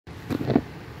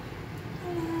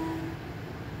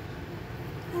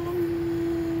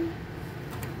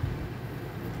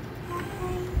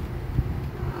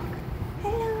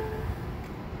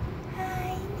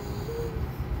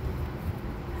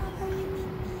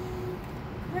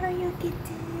you,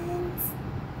 kittens?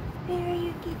 Where are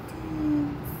you,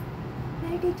 kittens?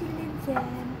 Where did you leave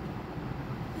them?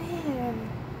 Where?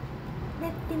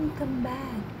 Let them come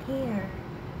back. Here.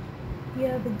 You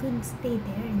have a good stay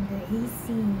there in the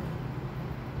AC.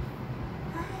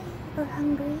 Hi, you're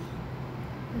hungry?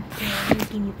 Okay, I'll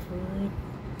give you food.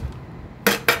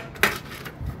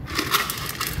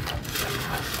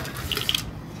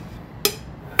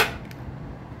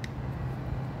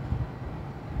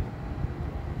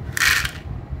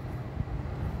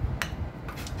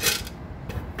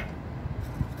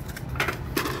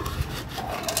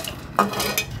 Come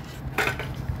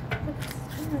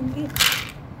on, get.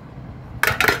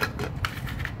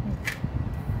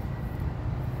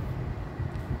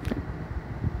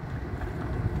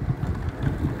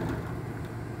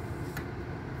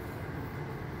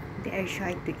 They are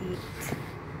shy to eat.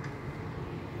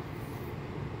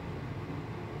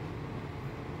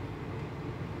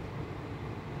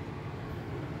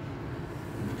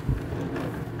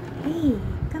 Hey,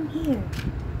 come here.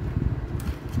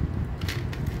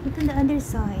 Look on the other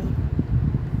side.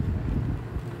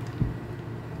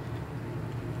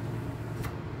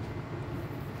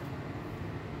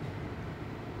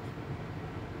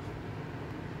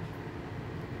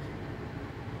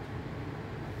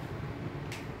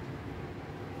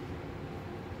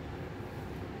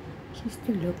 She's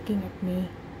still looking at me.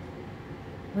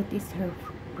 What is her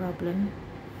problem?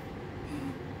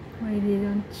 Why they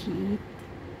don't cheat?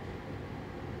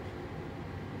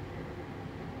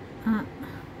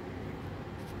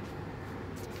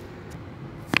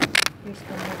 There's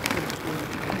one more food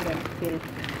in that field.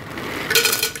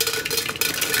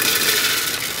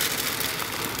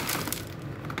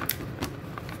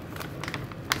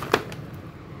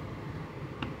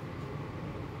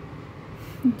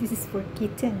 This is for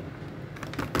kitten.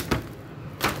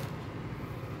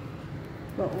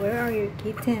 But where are your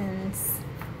kittens?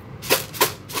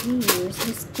 Hey, you're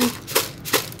so squeaky.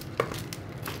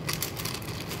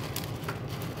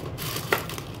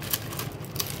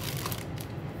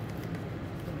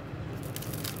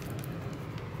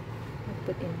 I'll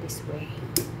put in this way.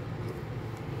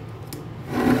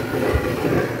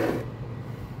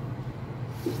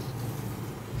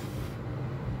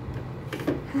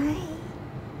 Hi.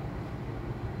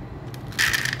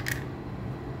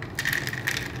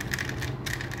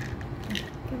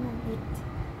 Come on, eat.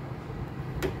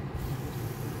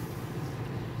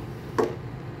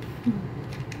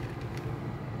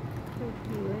 So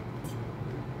cute.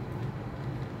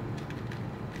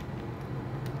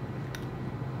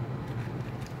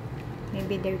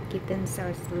 Maybe their kittens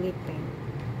are sleeping.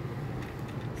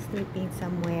 Sleeping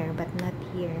somewhere, but not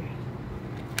here.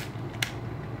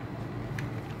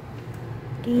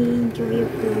 Okay, enjoy your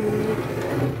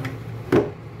food.